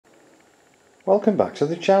Welcome back to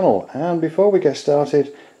the channel, and before we get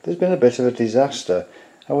started, there's been a bit of a disaster.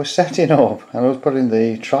 I was setting up and I was putting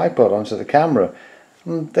the tripod onto the camera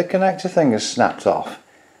and the connector thing has snapped off.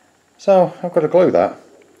 So I've got to glue that.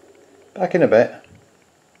 Back in a bit.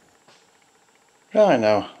 Right,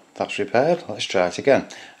 now that's repaired, let's try it again.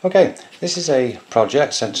 Okay, this is a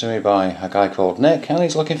project sent to me by a guy called Nick, and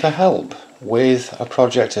he's looking for help with a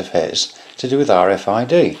project of his to do with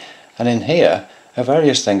RFID. And in here are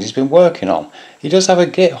various things he's been working on. He does have a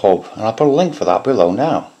Github, and I'll put a link for that below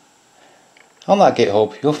now. On that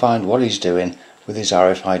Github you'll find what he's doing with his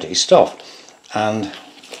RFID stuff, and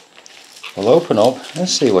we'll open up and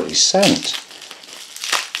see what he's sent.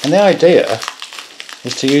 And the idea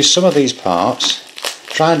is to use some of these parts,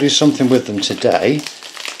 try and do something with them today,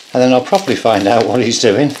 and then I'll properly find out what he's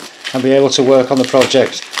doing and be able to work on the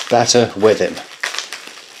project better with him.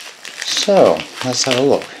 So let's have a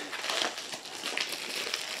look.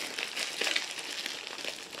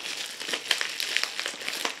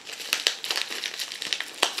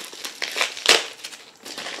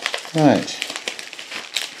 Right.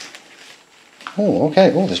 Oh,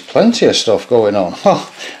 okay. Oh, there's plenty of stuff going on. Oh,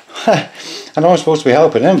 I know I'm supposed to be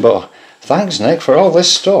helping him, but thanks, Nick, for all this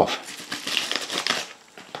stuff.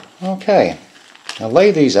 Okay, I'll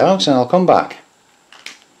lay these out and I'll come back.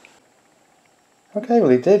 Okay, well,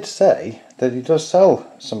 he did say that he does sell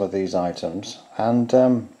some of these items, and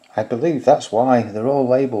I believe that's why they're all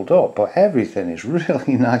labelled up, but everything is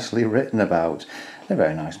really nicely written about. A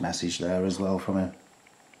very nice message there as well from him.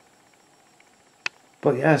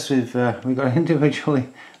 But yes, we've got individually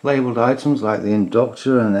labelled items like the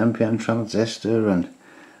inductor and NPN transistor, and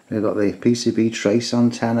we've got the PCB trace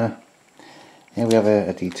antenna. Here we have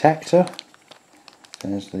a detector.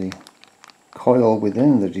 There's the coil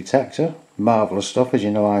within the detector. Marvellous stuff, as you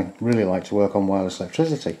know I really like to work on wireless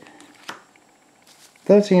electricity.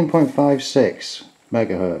 13.56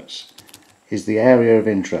 megahertz is the area of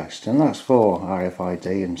interest, and that's for RFID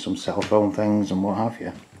and some cell phone things and what have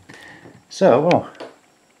you. So, oh,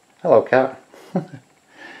 hello cat.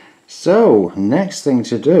 So, next thing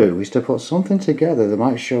to do is to put something together that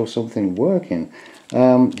might show something working.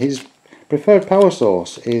 His preferred power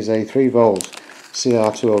source is a 3V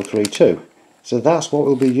CR2032, so that's what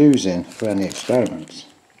we'll be using for any experiments.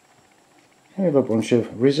 Here we have a bunch of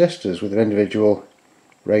resistors with their individual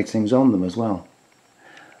ratings on them as well.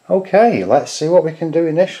 Okay, let's see what we can do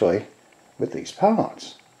initially with these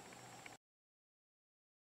parts.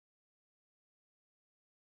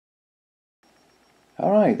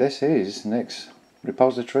 Alright, this is Nick's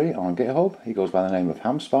repository on GitHub. He goes by the name of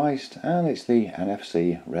Hamspiced, and it's the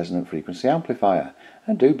NFC Resonant Frequency Amplifier.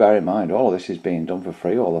 And do bear in mind, all of this is being done for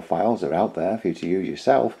free. All the files are out there for you to use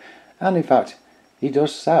yourself, and in fact he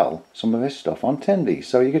does sell some of his stuff on Tindy,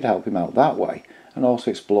 so you could help him out that way and also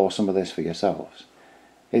explore some of this for yourselves.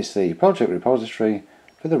 It's the project repository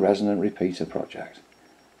for the Resonant Repeater project.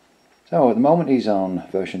 So at the moment he's on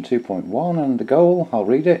version 2.1, and the goal, I'll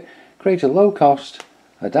read it: create a low cost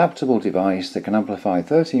adaptable device that can amplify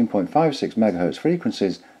 13.56 MHz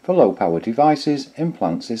frequencies for low power devices,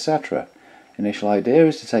 implants, etc. Initial idea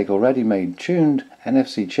is to take already made tuned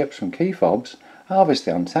NFC chips from key fobs, harvest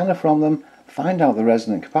the antenna from them, find out the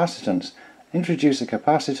resonant capacitance, introduce a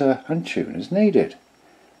capacitor and tune as needed.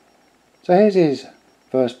 So here's his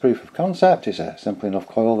first proof of concept. It's a simple enough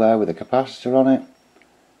coil there with a capacitor on it,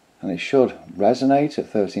 and it should resonate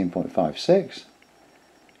at 13.56.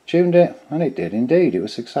 Tuned it, and it did indeed. It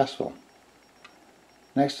was successful.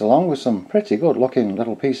 Next along was some pretty good looking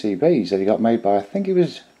little PCBs that he got made by, I think it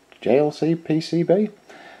was JLC PCB,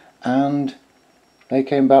 and they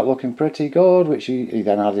came back looking pretty good, which he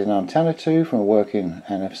then added an antenna to from a working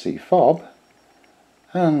NFC fob,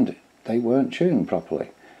 and they weren't tuned properly.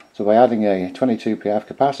 So by adding a 22PF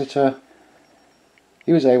capacitor,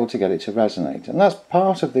 he was able to get it to resonate, and that's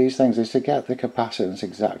part of these things, is to get the capacitance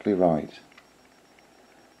exactly right.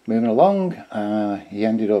 Moving along, he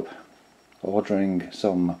ended up ordering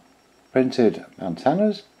some printed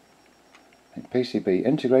antennas, PCB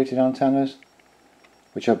integrated antennas,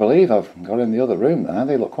 which I believe I've got in the other room there.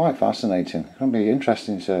 They look quite fascinating. It's going to be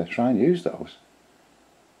interesting to try and use those.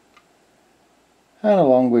 And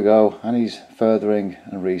along we go, and he's furthering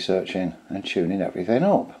and researching and tuning everything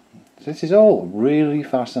up. This is all really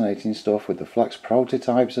fascinating stuff with the flex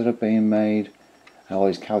prototypes that are being made, and all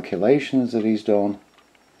his calculations that he's done.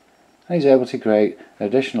 And he's able to create an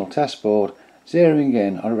additional test board zeroing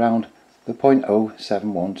in around the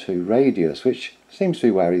 0.0712 radius, which seems to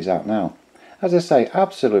be where he's at now. As I say,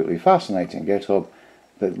 absolutely fascinating GitHub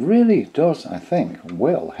that really does, I think,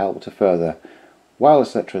 will help to further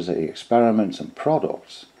wireless electricity experiments and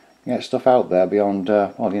products get stuff out there beyond,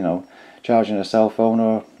 well, you know, charging a cell phone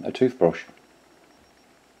or a toothbrush.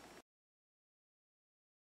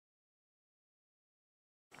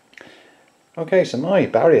 Okay, so my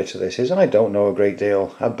barrier to this is I don't know a great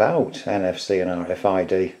deal about NFC and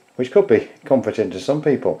RFID, which could be comforting to some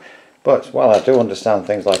people. But while I do understand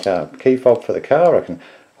things like a key fob for the car, I can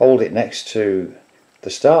hold it next to the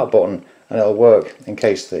start button and it'll work in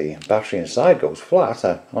case the battery inside goes flat.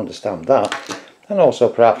 I understand that. And also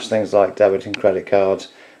perhaps things like debit and credit cards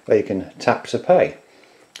where you can tap to pay,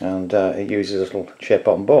 and it uses a little chip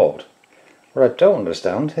on board. What I don't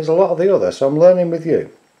understand is a lot of the other, so I'm learning with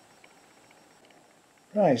you.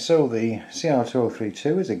 Right, so the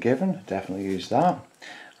CR2032 is a given, definitely use that.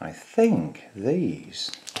 I think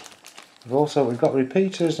these, we've got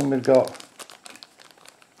repeaters, and we've got,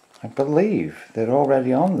 I believe they're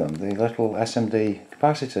already on them, the little SMD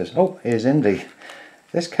capacitors. Oh, here's Indy.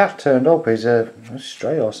 This cat turned up, he's a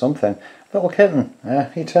stray or something. Little kitten,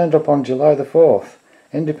 he turned up on July the 4th,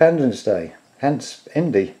 Independence Day, hence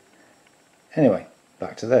Indy. Anyway,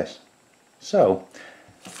 back to this. So,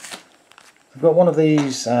 I've got one of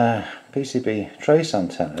these PCB trace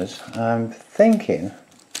antennas. I'm thinking,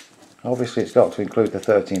 obviously it's got to include the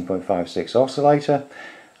 13.56 oscillator.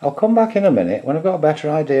 I'll come back in a minute when I've got a better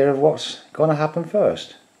idea of what's going to happen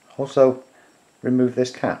first. Also, remove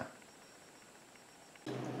this cat.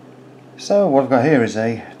 So what I've got here is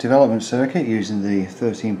a development circuit using the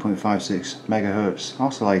 13.56 MHz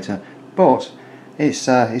oscillator, but it's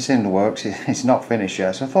in the works, it's not finished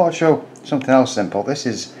yet, so I thought I'd show something else simple. This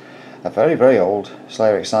is a very old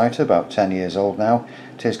Slayer exciter, about 10 years old now.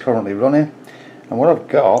 It is currently running, and what I've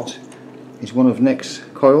got is one of Nick's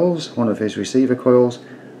coils, one of his receiver coils.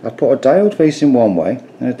 I've put a diode facing one way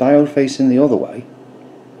and a diode facing the other way,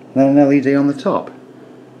 and then an LED on the top.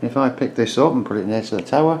 If I pick this up and put it near to the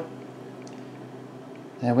tower,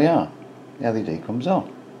 there we are, the LED comes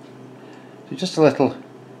on. So just a little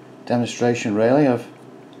demonstration really of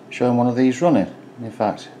showing one of these running. In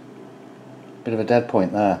fact, a bit of a dead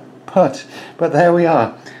point there, but there we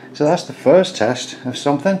are. So that's the first test of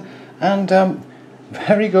something, and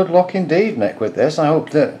very good luck indeed, Nick, with this. I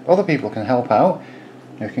hope that other people can help out.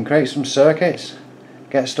 You can create some circuits,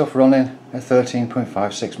 get stuff running at 13.56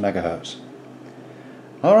 MHz.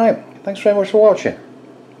 Alright, thanks very much for watching.